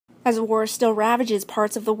As war still ravages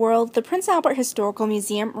parts of the world, the Prince Albert Historical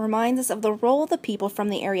Museum reminds us of the role the people from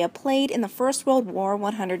the area played in the First World War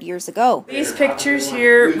 100 years ago. These pictures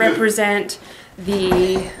here represent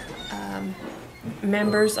the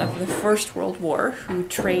members of the First World War who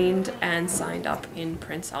trained and signed up in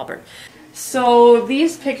Prince Albert. So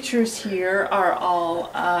these pictures here are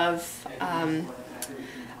all of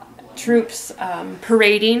troops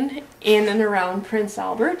parading in and around Prince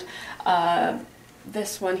Albert.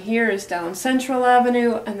 This one here is down Central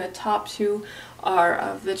Avenue, and the top two are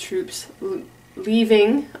of the troops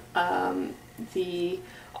leaving the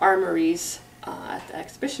armories at the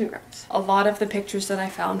exhibition grounds. A lot of the pictures that I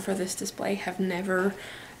found for this display have never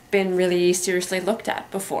been really seriously looked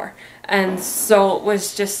at before, and so it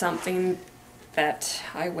was just something that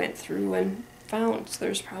I went through and found. So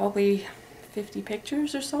there's probably 50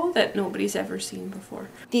 pictures or so that nobody's ever seen before.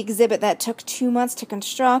 The exhibit that took 2 months to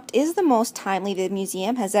construct is the most timely the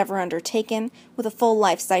museum has ever undertaken, with a full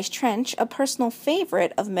life-size trench, a personal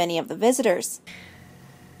favorite of many of the visitors.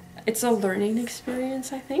 It's a learning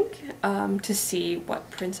experience, I think, to see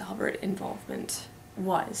what Prince Albert involvement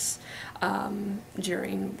was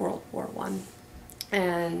during World War I.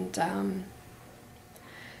 And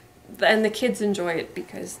the kids enjoy it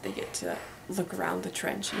because they get to look around the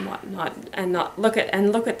trench and whatnot, and look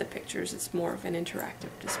at the pictures. It's more of an interactive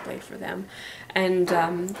display for them, and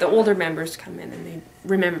the older members come in and they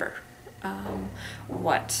remember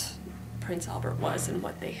what Prince Albert was and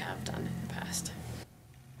what they have done in the past.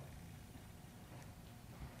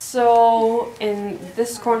 So in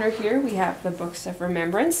this corner here we have the Books of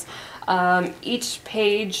Remembrance. Each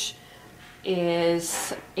page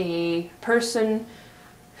is a person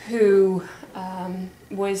who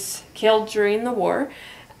was killed during the war,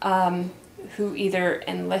 who either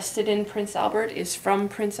enlisted in Prince Albert, is from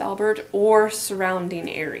Prince Albert, or surrounding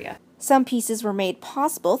area. Some pieces were made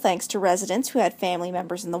possible thanks to residents who had family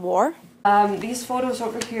members in the war. These photos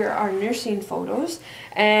over here are nursing photos,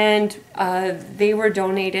 and they were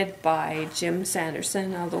donated by Jim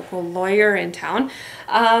Sanderson, a local lawyer in town,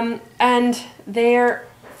 and they're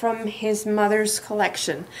from his mother's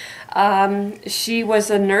collection. She was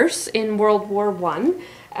a nurse in World War I,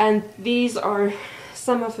 and these are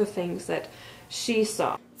some of the things that she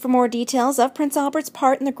saw. For more details of Prince Albert's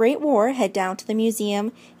part in the Great War, head down to the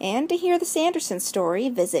museum, and to hear the Sanderson story,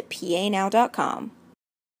 visit panow.com.